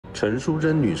陈淑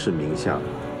贞女士名下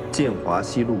建华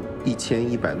西路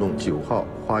1100弄9号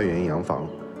花园洋房，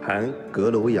含阁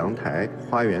楼、阳台、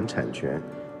花园产权，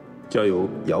交由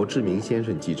姚志明先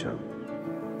生继承。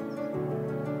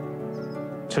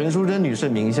陈淑贞女士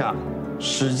名下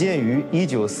始建于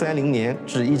1930年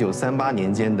至1938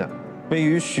年间的位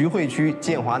于徐汇区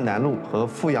建华南路和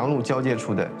富阳路交界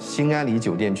处的兴安里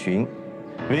酒店群，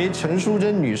为陈淑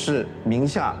贞女士名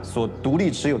下所独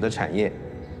立持有的产业，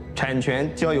产权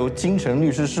交由京城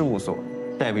律师事务所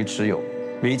代为持有，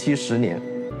为期10年。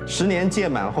10年届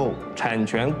满后，产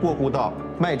权过户到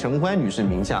麦承欢女士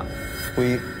名下，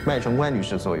归麦承欢女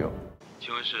士所有。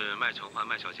请问是麦承欢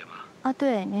麦小姐吗？啊，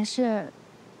对，您是？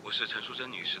我是陈淑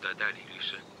贞女士的代理律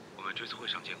师，我们追诉会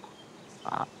上见过。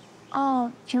啊，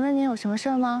哦，请问您有什么事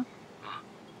儿吗？啊，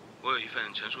我有一份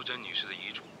陈淑贞女士的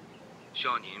遗嘱，需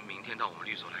要您明天到我们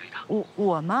律所来一趟。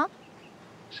我吗？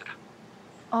是的。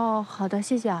哦，好的，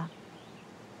谢谢啊。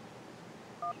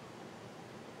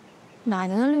奶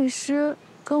奶的律师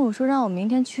跟我说让我明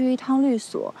天去一趟律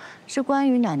所，是关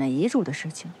于奶奶遗嘱的事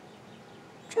情。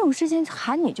这种事情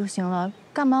喊你就行了，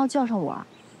干嘛要叫上我啊？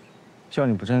叫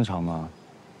你不正常吗？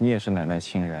你也是奶奶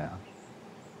亲人啊。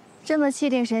这么气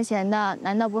定神闲的，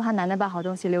难道不怕奶奶把好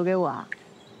东西留给我啊？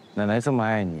奶奶这么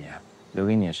爱你，留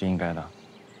给你也是应该的。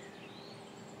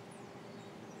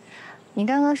你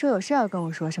刚刚说有事要跟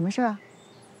我说，什么事啊？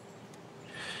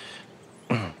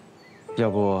要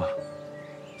不，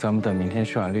咱们等明天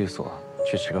去完律所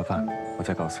去吃个饭，我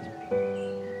再告诉你。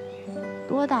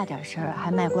多大点事儿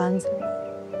还卖关子？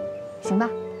行吧。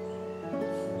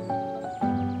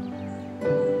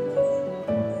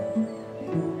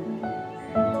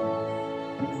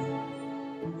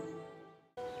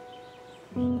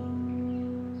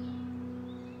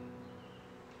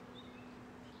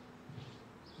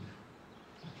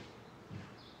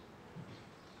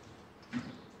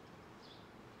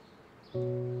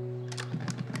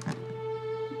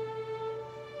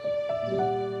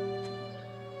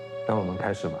让我们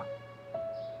开始吧。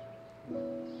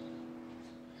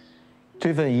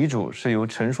这份遗嘱是由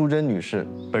陈淑贞女士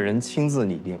本人亲自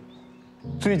拟定，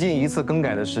最近一次更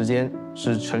改的时间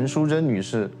是陈淑贞女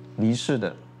士离世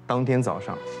的当天早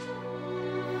上。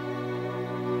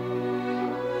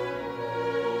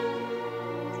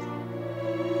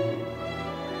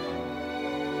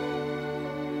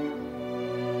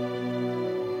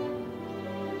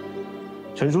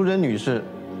陈淑贞女士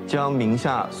将名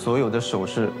下所有的首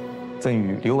饰赠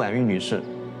与刘婉玉女士，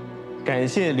感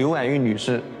谢刘婉玉女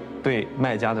士对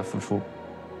麦家的付出。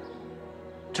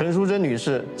陈淑贞女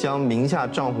士将名下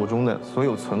账户中的所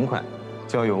有存款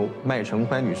交由麦承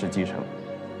欢女士继承。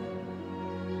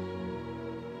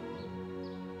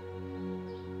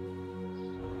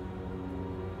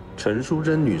陈淑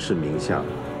贞女士名下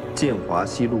建华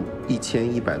西路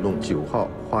1100弄9号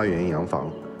花园洋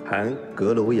房，含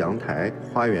阁楼、阳台、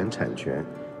花园产权，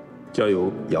交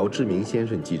由姚志明先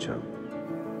生继承。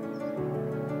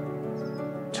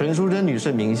陈淑贞女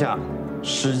士名下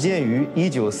始建于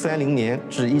1930年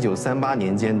至1938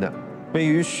年间的位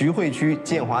于徐汇区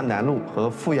建华南路和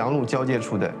富阳路交界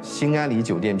处的兴安里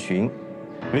酒店群，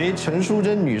为陈淑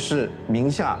贞女士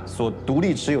名下所独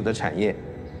立持有的产业，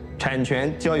产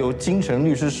权交由京城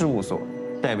律师事务所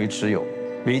代为持有，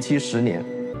为期10年。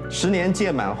10年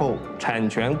届满后，产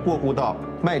权过户到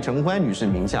麦承欢女士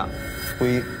名下，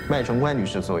归麦承欢女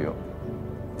士所有。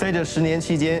在这10年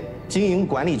期间，经营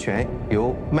管理权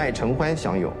由麦承欢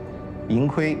享有，盈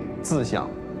亏自享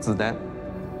自担。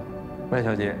麦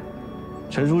小姐，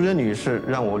陈淑贞女士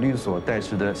让我律所代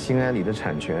持的兴安里的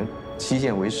产权期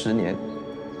限为10年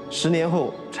，10年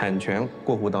后产权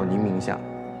过户到您名下，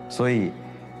所以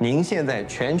您现在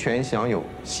全权享有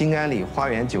兴安里花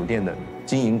园酒店的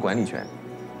经营管理权。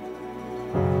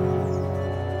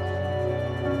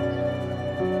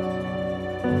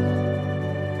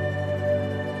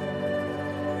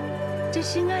这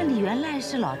兴安里原来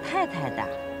是老太太的，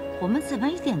我们怎么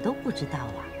一点都不知道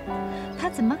啊？她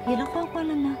怎么给了欢欢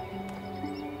了呢？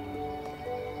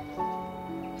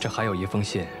这还有一封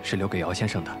信是留给姚先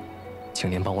生的，请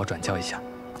您帮我转交一下。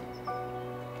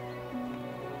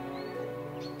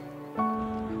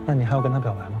那你还要跟他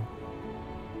表白吗？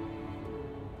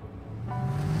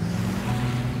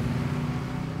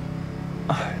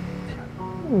哎，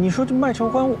你说这麦承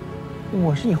欢，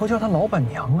我是以后叫他老板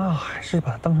娘啊，还是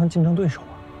把他当成竞争对手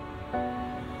啊？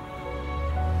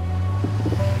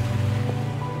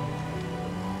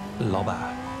老板，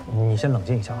你先冷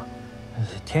静一下吧。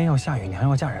天要下雨，娘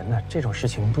要嫁人呢，这种事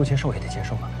情不接受也得接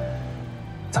受啊。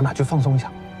咱们俩去放松一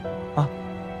下，啊。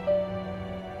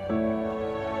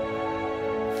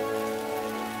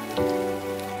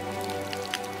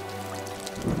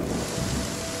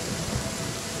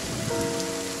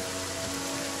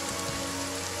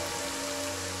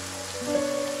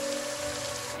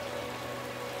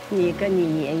你跟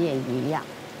你爷爷一样，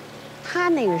他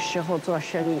那个时候做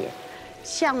生意，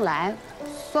向来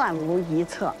算无一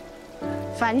策，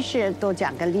凡事都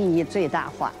讲个利益最大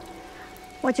化。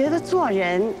我觉得做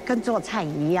人跟做菜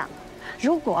一样，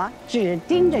如果只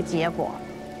盯着结果，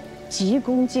急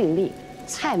功近利，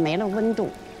菜没了温度，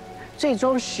最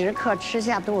终食客吃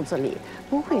下肚子里，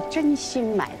不会真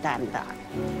心买单的。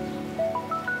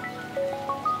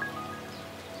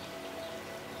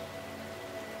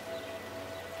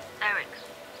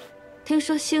听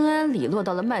说兴安里落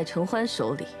到了麦承欢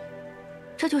手里，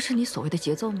这就是你所谓的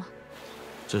节奏吗？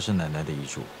这是奶奶的遗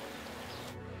嘱。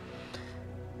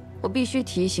我必须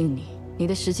提醒你，你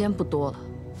的时间不多了，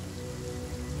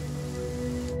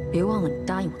别忘了你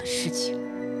答应我的事情。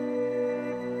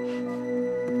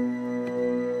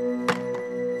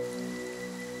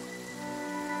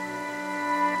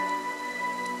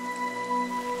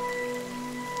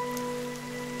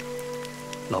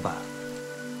老板，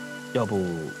要不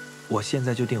我现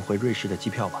在就订回瑞士的机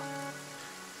票吧？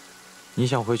你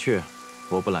想回去，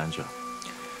我不拦着。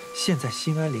现在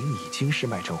兴安岭已经是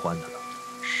麦承欢的了，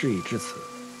事已至此，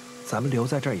咱们留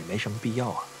在这儿也没什么必要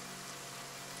啊。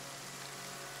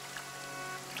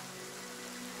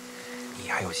你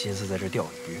还有心思在这钓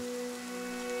鱼？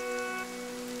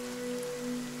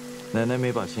奶奶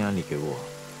没把兴安里给我，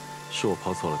是我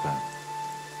抛错了杆。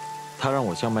她让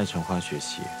我向麦承欢学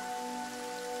习，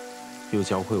又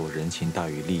教会我人情大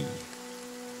于利益。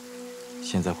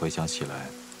现在回想起来，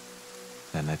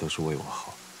奶奶都是为我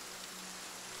好。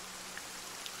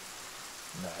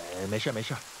没事没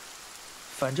事，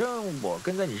反正我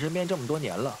跟在你身边这么多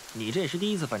年了，你这也是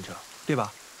第一次翻车，对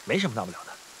吧？没什么大不了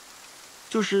的，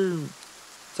就是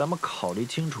咱们考虑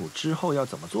清楚之后要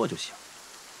怎么做就行。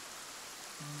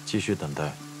继续等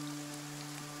待。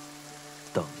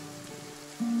等。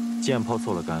既然抛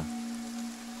错了杆，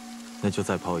那就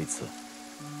再抛一次。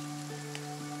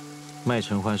麦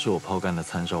承欢是我抛杆的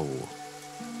参照物，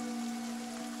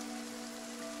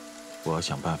我要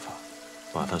想办法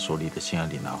把他手里的兴安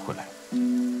里拿回来。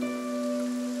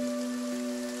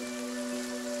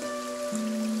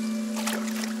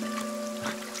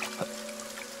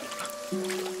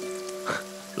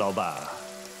老板，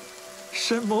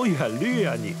深谋远虑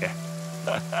啊你！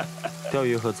钓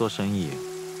鱼和做生意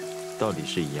道理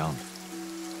是一样的。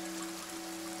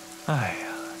哎呀，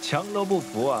强都不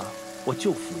服啊，我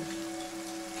就服你。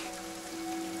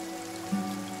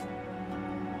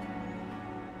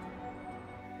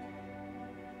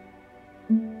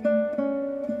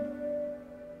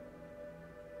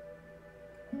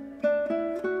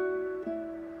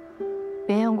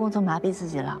别用工作麻痹自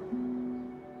己了。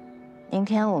明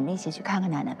天我们一起去看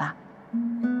看奶奶吧。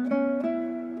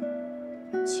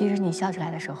其实你笑起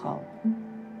来的时候，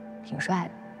挺帅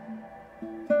的。